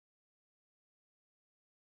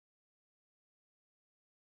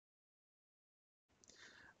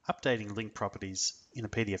Updating link properties in a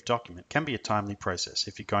PDF document can be a timely process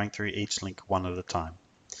if you're going through each link one at a time.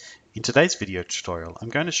 In today's video tutorial, I'm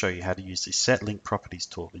going to show you how to use the Set Link Properties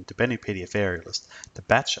tool in Debenu PDF Area List to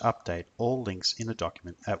batch update all links in a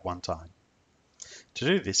document at one time. To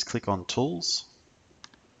do this, click on Tools,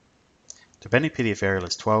 Debenu PDF Area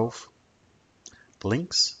List 12,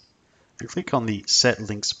 Links, and click on the Set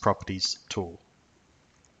Links Properties tool.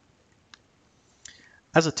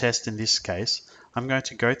 As a test in this case, I'm going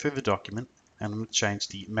to go through the document and I'm going to change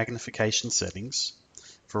the magnification settings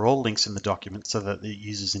for all links in the document so that it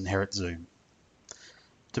uses inherit zoom.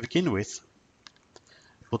 To begin with,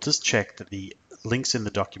 we'll just check that the links in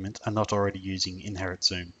the document are not already using inherit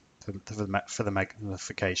zoom for the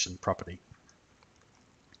magnification property.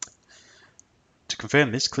 To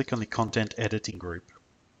confirm this, click on the Content Editing group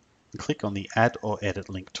and click on the Add or Edit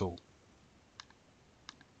Link tool.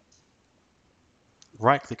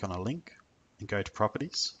 Right-click on a link and go to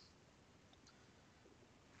Properties,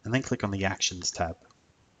 and then click on the Actions tab.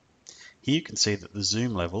 Here you can see that the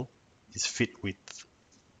zoom level is fit width.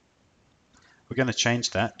 We're going to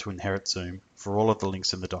change that to inherit zoom for all of the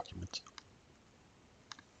links in the document.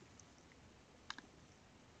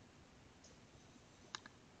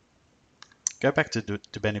 Go back to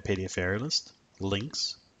Debenu PDF Area List,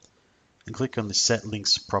 Links, and click on the Set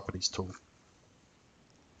Links Properties tool.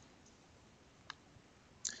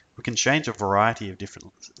 We can change a variety of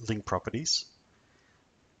different link properties.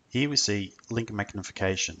 Here we see link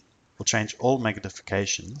magnification. We'll change all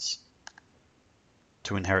magnifications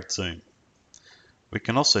to inherit zoom. We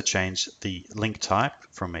can also change the link type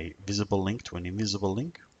from a visible link to an invisible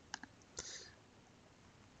link,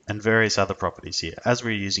 and various other properties here. As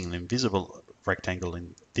we're using an invisible rectangle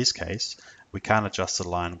in this case, we can't adjust the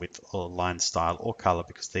line width or line style or color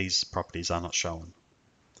because these properties are not shown.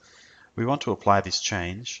 We want to apply this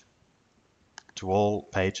change to all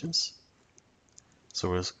pages, so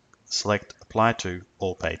we'll select Apply to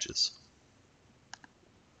All Pages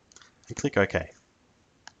and click OK.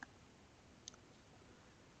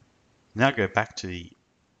 Now go back to the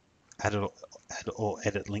Add or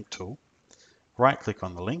Edit Link tool, right-click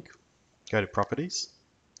on the link, go to Properties,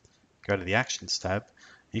 go to the Actions tab.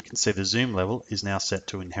 You can see the zoom level is now set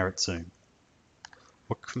to inherit zoom.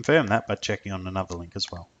 We'll confirm that by checking on another link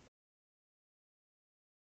as well.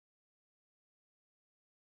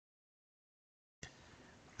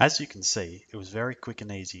 As you can see, it was very quick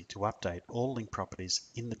and easy to update all link properties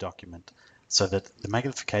in the document so that the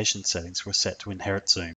magnification settings were set to inherit zoom.